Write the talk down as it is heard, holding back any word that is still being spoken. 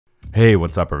Hey,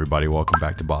 what's up everybody? Welcome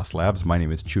back to Boss Labs. My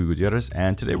name is Chuy,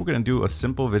 and today we're going to do a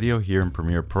simple video here in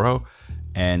Premiere Pro.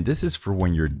 And this is for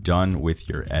when you're done with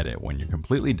your edit. When you're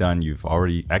completely done, you've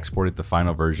already exported the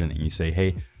final version and you say,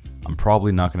 hey, I'm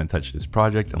probably not going to touch this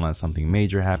project unless something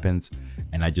major happens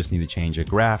and I just need to change a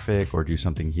graphic or do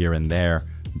something here and there.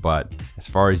 But as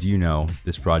far as you know,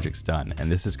 this project's done.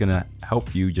 And this is going to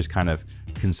help you just kind of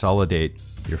consolidate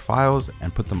your files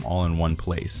and put them all in one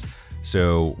place.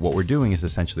 So what we're doing is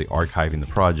essentially archiving the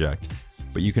project,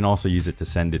 but you can also use it to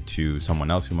send it to someone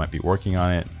else who might be working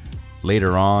on it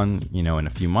later on, you know, in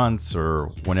a few months or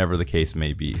whenever the case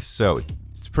may be. So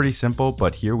it's pretty simple,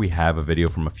 but here we have a video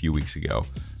from a few weeks ago.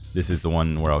 This is the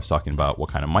one where I was talking about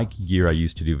what kind of mic gear I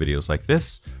use to do videos like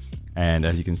this. And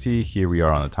as you can see, here we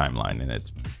are on the timeline and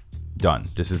it's done.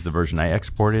 This is the version I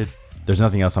exported. There's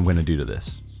nothing else I'm going to do to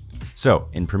this. So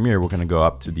in Premiere, we're going to go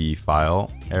up to the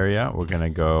file area. We're going to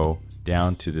go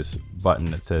down to this button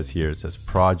that says here, it says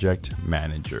Project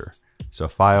Manager. So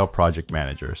File, Project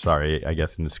Manager. Sorry, I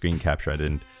guess in the screen capture I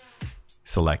didn't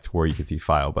select where you can see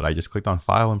File, but I just clicked on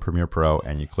File in Premiere Pro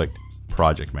and you clicked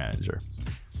Project Manager.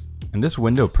 And this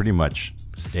window pretty much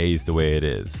stays the way it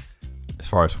is as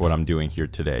far as what I'm doing here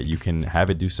today. You can have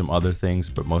it do some other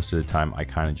things, but most of the time I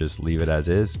kind of just leave it as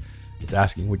is. It's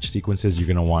asking which sequences you're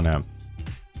going to want to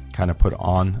kind of put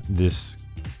on this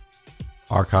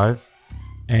archive.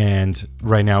 And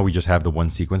right now we just have the one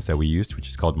sequence that we used, which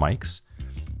is called mics.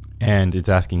 And it's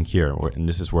asking here, and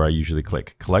this is where I usually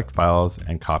click, collect files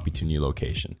and copy to new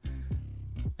location.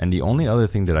 And the only other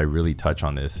thing that I really touch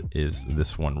on this is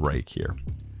this one right here,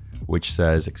 which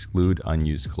says exclude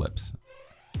unused clips.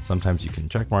 Sometimes you can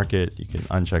check mark it, you can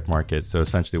uncheck mark it. So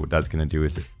essentially what that's going to do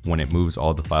is when it moves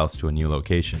all the files to a new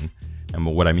location, and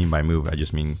what I mean by move, I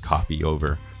just mean copy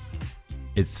over.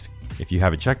 If you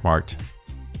have it check marked,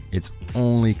 it's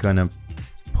only gonna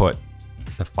put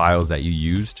the files that you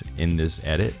used in this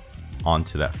edit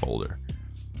onto that folder.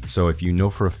 So if you know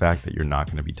for a fact that you're not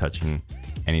gonna be touching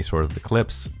any sort of the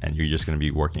clips and you're just gonna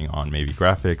be working on maybe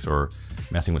graphics or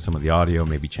messing with some of the audio,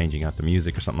 maybe changing out the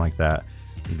music or something like that,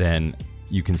 then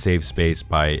you can save space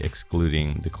by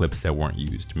excluding the clips that weren't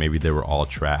used. Maybe they were all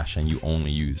trash and you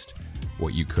only used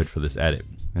what you could for this edit.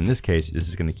 In this case, this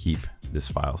is gonna keep this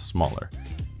file smaller.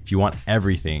 If you want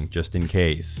everything, just in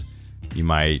case you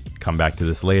might come back to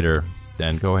this later,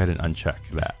 then go ahead and uncheck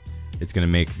that. It's going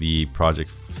to make the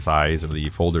project size or the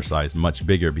folder size much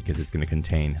bigger because it's going to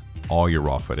contain all your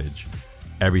raw footage,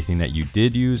 everything that you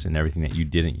did use and everything that you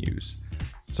didn't use.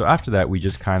 So after that, we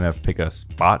just kind of pick a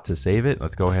spot to save it.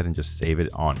 Let's go ahead and just save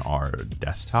it on our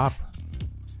desktop.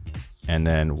 And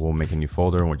then we'll make a new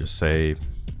folder and we'll just say,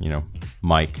 you know,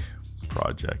 mic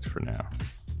project for now.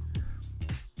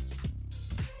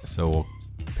 So we'll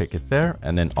pick it there,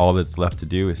 and then all that's left to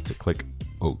do is to click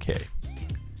OK.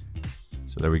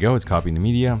 So there we go, it's copying the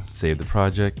media, save the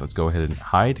project. Let's go ahead and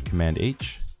hide, Command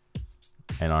H.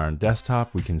 And on our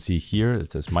desktop, we can see here,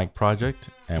 it says mic project.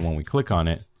 And when we click on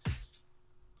it,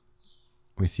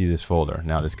 we see this folder.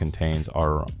 Now this contains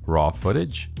our raw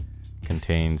footage,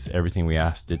 contains everything we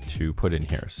asked it to put in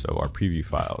here. So our preview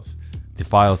files, the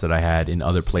files that I had in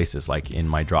other places, like in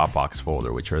my Dropbox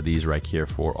folder, which are these right here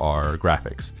for our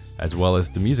graphics, as well as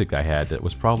the music I had that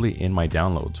was probably in my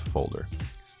downloads folder.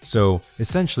 So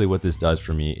essentially what this does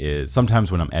for me is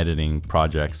sometimes when I'm editing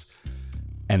projects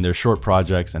and they're short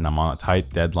projects and I'm on a tight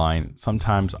deadline,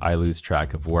 sometimes I lose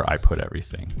track of where I put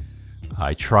everything.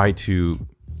 I try to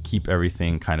keep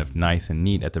everything kind of nice and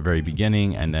neat at the very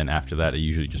beginning, and then after that it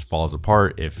usually just falls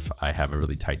apart if I have a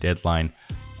really tight deadline.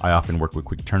 I often work with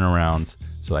quick turnarounds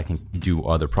so I can do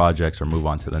other projects or move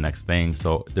on to the next thing.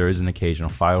 So there is an occasional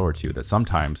file or two that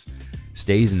sometimes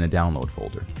stays in the download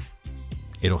folder.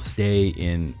 It'll stay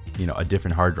in, you know, a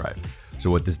different hard drive.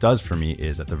 So what this does for me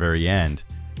is at the very end,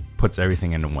 puts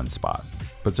everything into one spot.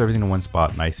 Puts everything in one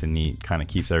spot, nice and neat, kind of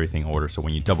keeps everything in order. So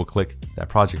when you double click that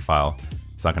project file,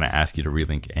 it's not going to ask you to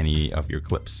relink any of your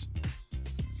clips.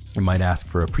 It might ask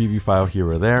for a preview file here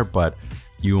or there, but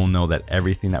you will know that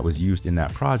everything that was used in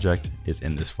that project is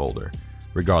in this folder,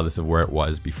 regardless of where it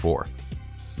was before.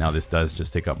 Now this does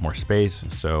just take up more space,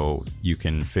 so you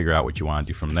can figure out what you want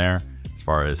to do from there as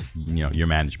far as, you know, your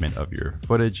management of your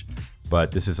footage.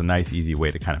 But this is a nice, easy way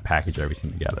to kind of package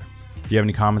everything together. If you have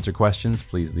any comments or questions,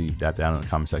 please leave that down in the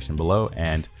comment section below,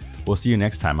 and we'll see you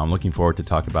next time. I'm looking forward to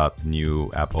talk about the new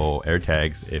Apple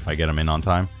AirTags if I get them in on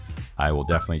time. I will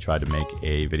definitely try to make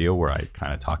a video where I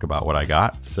kind of talk about what I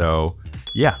got. So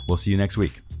yeah, we'll see you next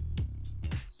week.